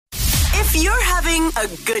If you're having a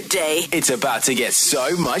good day, It's about to get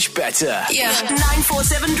so much better. yeah.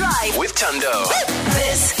 947 Drive. With Tundo.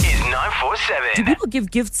 This Is Do 947. people give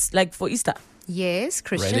gifts like for Easter? Yes,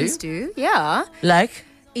 Christians Really? do. Yeah. Like?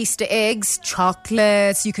 Easter eggs,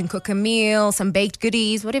 chocolates, you can cook a meal, some baked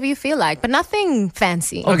goodies, whatever you feel like, but nothing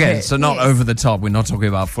fancy. Okay, so not Yes. over the top. We're not talking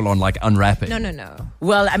about full on like unwrapping. No.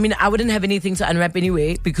 Well, I mean, I wouldn't have anything to unwrap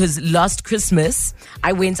anyway because last Christmas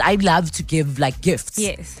I love to give like gifts.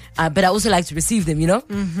 Yes. But I also like to receive them, you know?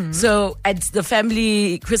 Mm-hmm. So at the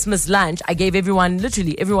family Christmas lunch, I gave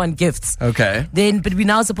literally everyone gifts. Okay. But we're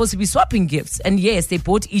now supposed to be swapping gifts. And yes, they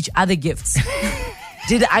bought each other gifts.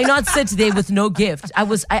 Did I not sit there with no gift? I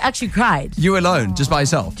actually cried. You alone, just by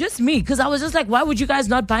yourself. Just me, because I was just like, why would you guys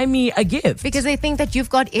not buy me a gift? Because they think that you've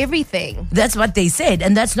got everything. That's what they said,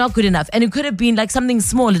 and that's not good enough. And it could have been like something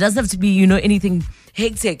small. It doesn't have to be, anything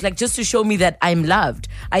hectic, like just to show me that I'm loved.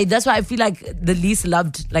 That's why I feel like the least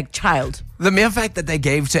loved like child. The mere fact that they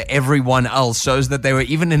gave to everyone else shows that they were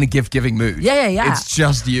even in a gift-giving mood. Yeah. It's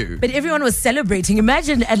just you. But everyone was celebrating.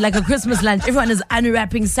 Imagine at like a Christmas lunch, everyone is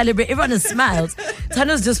unwrapping, celebrating, everyone has smiled.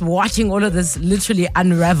 Tana's just watching all of this literally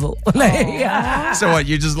unravel. Like, yeah. So what,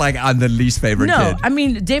 you just like, I'm the least favorite No, kid? I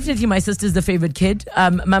mean, definitely my sister's the favorite kid.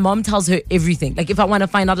 My mom tells her everything. Like if I want to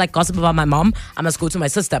find out like gossip about my mom, I must go to my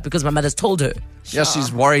sister because my mother's told her. Yeah,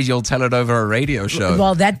 she's worried you'll tell it over a radio show.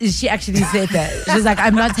 Well, she actually said that. She's like,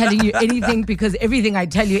 I'm not telling you anything because everything I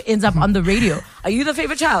tell you ends up on the radio. Are you the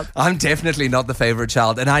favorite child? I'm definitely not the favorite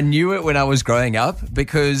child. And I knew it when I was growing up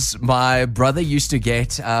because my brother used to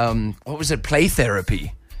get, play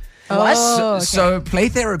therapy. What? So play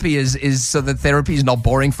therapy is so that therapy is not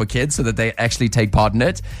boring for kids, so that they actually take part in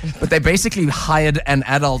it. But they basically hired an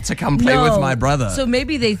adult to come play with my brother. So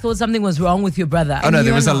maybe they thought something was wrong with your brother. Oh no, there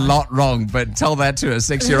You're was a not. lot wrong, but tell that to a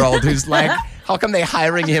 6-year-old who's like, how come they're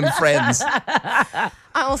hiring him friends?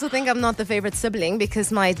 I also think I'm not the favorite sibling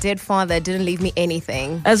because my dead father didn't leave me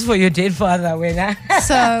anything. As for your dead father, Wena.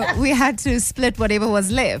 So we had to split whatever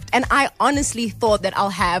was left. And I honestly thought that I'll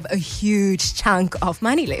have a huge chunk of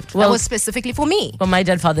money left. Well- that was specifically for me. But my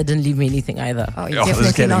dead father didn't leave me anything either. Oh, you're Oh, this is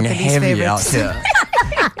definitely not getting the least heavy favorite. out here.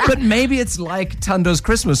 But maybe it's like Tundo's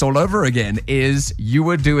Christmas all over again, is you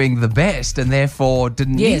were doing the best and therefore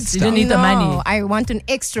didn't need Yes, you stuff. didn't need the money. No, I want an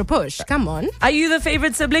extra push. Come on. Are you the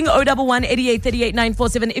favorite sibling? 011 88 38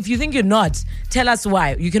 947. If you think you're not, tell us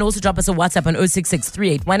why. You can also drop us a WhatsApp on 066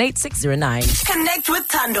 3818 609. Connect with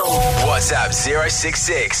Tando. WhatsApp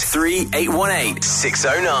 066 3818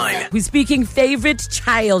 609. We're speaking favorite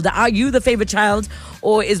child. Are you the favorite child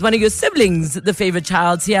or is one of your siblings the favorite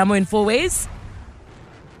child? Tiamo in 4 ways.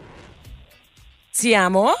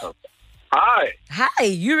 Tiamo? Hi. Hi,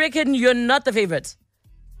 you reckon you're not the favorite?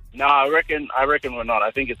 No, I reckon we're not.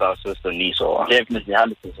 I think it's our sister Niso. Definitely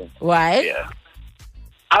 100%. Why? Yeah.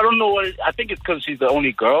 I don't know what I think it's because she's the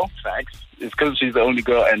only girl. Facts. It's because she's the only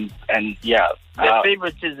girl, and yeah. The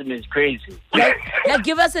favoritism is crazy. Like,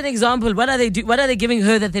 give us an example. What are they giving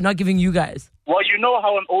her that they're not giving you guys? Well, you know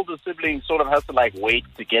how an older sibling sort of has to like wait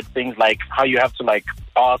to get things, like how you have to like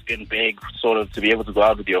ask and beg sort of to be able to go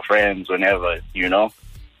out with your friends whenever, you know?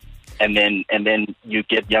 And then you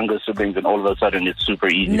get younger siblings and all of a sudden it's super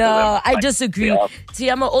easy for them. No, I Like, disagree. they are-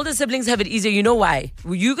 Tiamo, older siblings have it easier. You know why?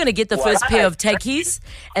 You're going to get the first pair of techies,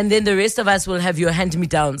 and then the rest of us will have your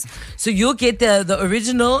hand-me-downs. So you'll get the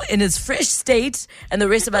original in its fresh state, and the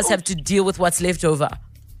rest of us have to deal with what's left over.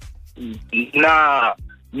 Nah,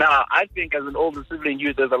 I think as an older sibling,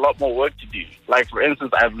 there's a lot more work to do. Like, for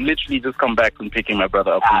instance, I've literally just come back from picking my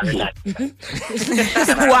brother up from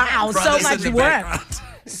school. Wow, so Brothers much in the work. background.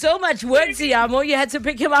 So much work, Tiamo. You had to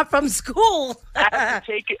pick him up from school. I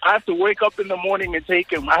have to wake up in the morning and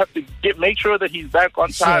take him. I have to make sure that he's back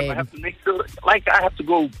on time. Shame. I have to make sure, like, I have to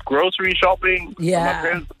go grocery shopping. for Yeah. my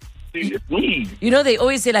parents. It's me. You know, they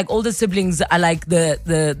always say like older siblings are like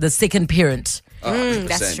the second parent. 100%,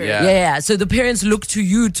 that's true. Yeah. So the parents look to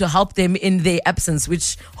you to help them in their absence,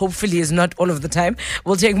 which hopefully is not all of the time.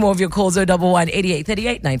 We'll take more of your calls. 011 88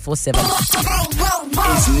 38 947.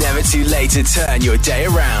 It's never too late to turn your day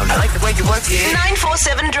around. I like the way you work here.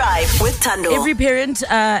 947 Drive with Tando. Every parent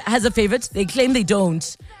has a favorite. They claim they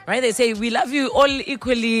don't. Right? They say, we love you all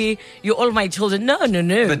equally. You're all my children. No.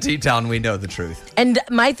 But deep down, we know the truth. And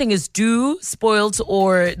my thing is, do spoiled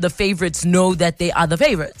or the favorites know that they are the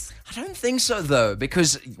favorites? I don't think so, though,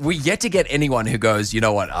 because we yet to get anyone who goes, you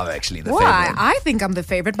know what, I'm actually the Why? favorite. I think I'm the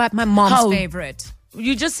favorite, but my mom's How? favorite.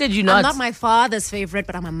 You just said you're I'm not. not my father's favorite,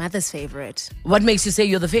 but I'm my mother's favorite. What makes you say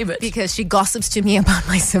you're the favorite? Because she gossips to me about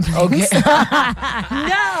my siblings. Okay.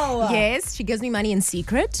 No. Yes, she gives me money in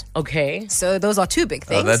secret. Okay. So those are two big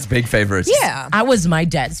things. Oh, that's big favorites. Yeah. I was my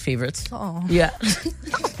dad's favorite. Oh. Yeah.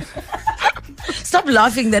 Stop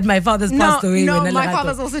laughing that my father's passed away. No, when my Lerato-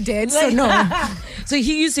 father's also dead, so no. So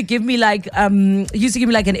he used to give me like an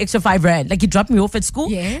extra R5. Like he'd drop me off at school,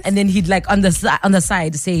 Yes. and then he'd like on the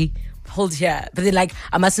side say, hold here. But then like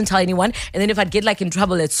I mustn't tell anyone. And then if I'd get like in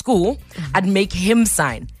trouble at school, I'd make him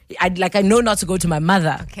sign. I know not to go to my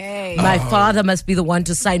mother. Okay. My father must be the one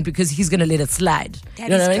to sign because he's gonna let it slide. You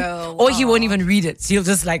know what I mean? girl. Or he won't even read it. So he'll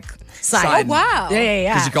just like sign. Sign. Oh, wow.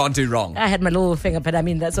 Yeah. Because you can't do wrong. I had my little finger, but I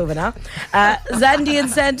mean that's over now. Zandi and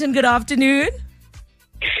Santon, good afternoon.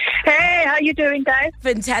 Hey, how you doing, guys?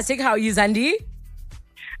 Fantastic. How are you, Zandi?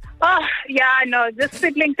 Oh, yeah, I know. This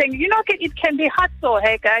sibling thing, it can be hard so,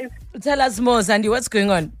 hey, guys. Tell us more, Zandi. What's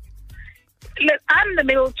going on? Look, I'm the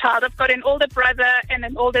middle child. I've got an older brother and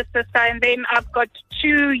an older sister, and then I've got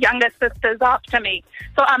 2 younger sisters after me.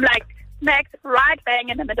 So I'm like smack right bang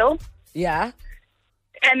in the middle. Yeah.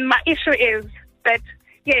 And my issue is that,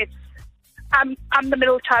 yes, I'm the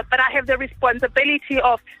middle child, but I have the responsibility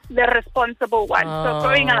of the responsible one. So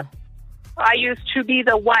growing up, I used to be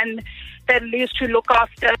the one that used to look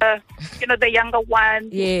after, the younger one.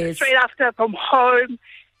 Yes. Straight after from home,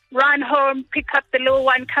 run home, pick up the little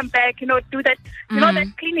one, come back, do that,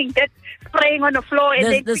 that cleaning, that spraying on the floor and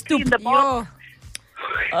then The quickly in stoop. the box.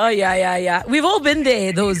 Oh, yeah. We've all been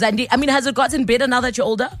there, though, Zandi. I mean, has it gotten better now that you're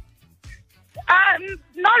older?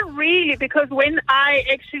 Not really, because when I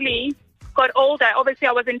actually got older, obviously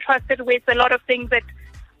I was entrusted with a lot of things that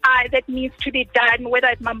needs to be done, whether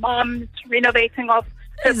it's my mom's renovating of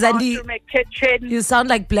the Zandi, bathroom, a kitchen. You sound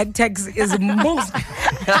like Black Tax is most.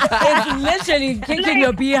 It's literally kicking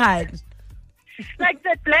your behind. Like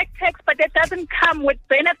the black tax, but that doesn't come with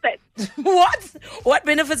benefits. What? What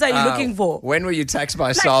benefits are you looking for? When were you taxed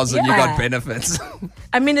by SARS and you yeah. got benefits?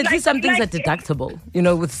 I mean, at least some things are like- deductible,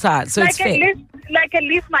 with SARS, so it's At fair.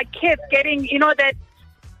 least my kids getting, that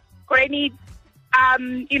granny,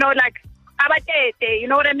 like abatete, you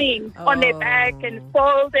know what I mean, on their back and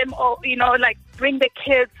fold them, or like bring the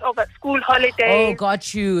kids over school holidays. Oh,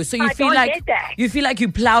 got you. So you I feel don't like get that.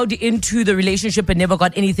 you plowed into the relationship and never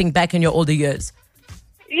got anything back in your older years.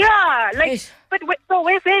 Yeah, like, Ish. but so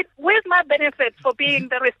where's it? Where's my benefit for being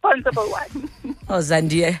the responsible one? Oh,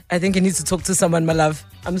 Zandi, I think you need to talk to someone, my love.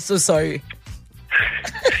 I'm so sorry.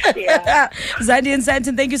 Yeah. Zandi and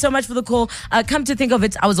Santon, thank you so much for the call. Come to think of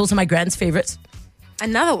it, I was also my grand's favorite.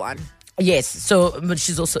 Another one. Yes, so but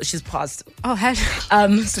she's passed. Oh,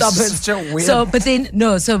 Stop it. Such a weird- So, but then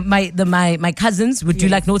no. So my cousins would do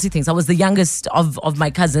like naughty things. I was the youngest of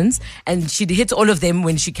my cousins, and she'd hit all of them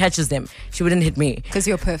when she catches them. She wouldn't hit me. because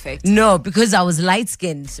you're perfect. No, because I was light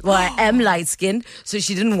skinned. Well, I am light skinned, so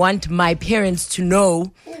she didn't want my parents to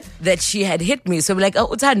know that she had hit me. So we're like, oh,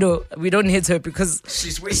 Utando, we don't hit her because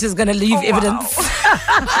she's gonna leave evidence.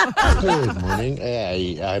 Good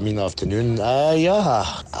morning. Afternoon.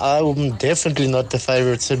 I'm definitely not the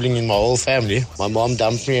favorite sibling in my whole family. My mom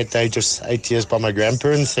dumped me at the age of 8 years by my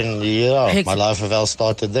grandparents, and my life of hell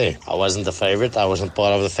started there. I wasn't the favorite. I wasn't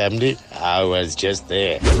part of the family. I was just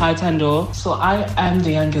there. Hi, Tando. So I am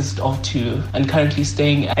the youngest of 2 and currently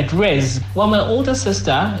staying at Res, while my older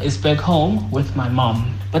sister is back home with my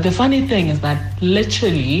mom. But the funny thing is that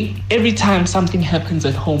literally every time something happens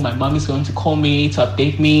at home, my mom is going to call me to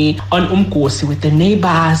update me on umkosi with the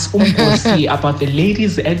neighbors, umkosi about the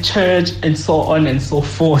ladies at church, and so on and so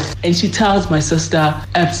forth. And she tells my sister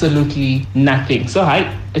absolutely nothing. So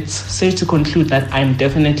it's safe to conclude that I'm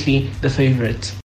definitely the favorite.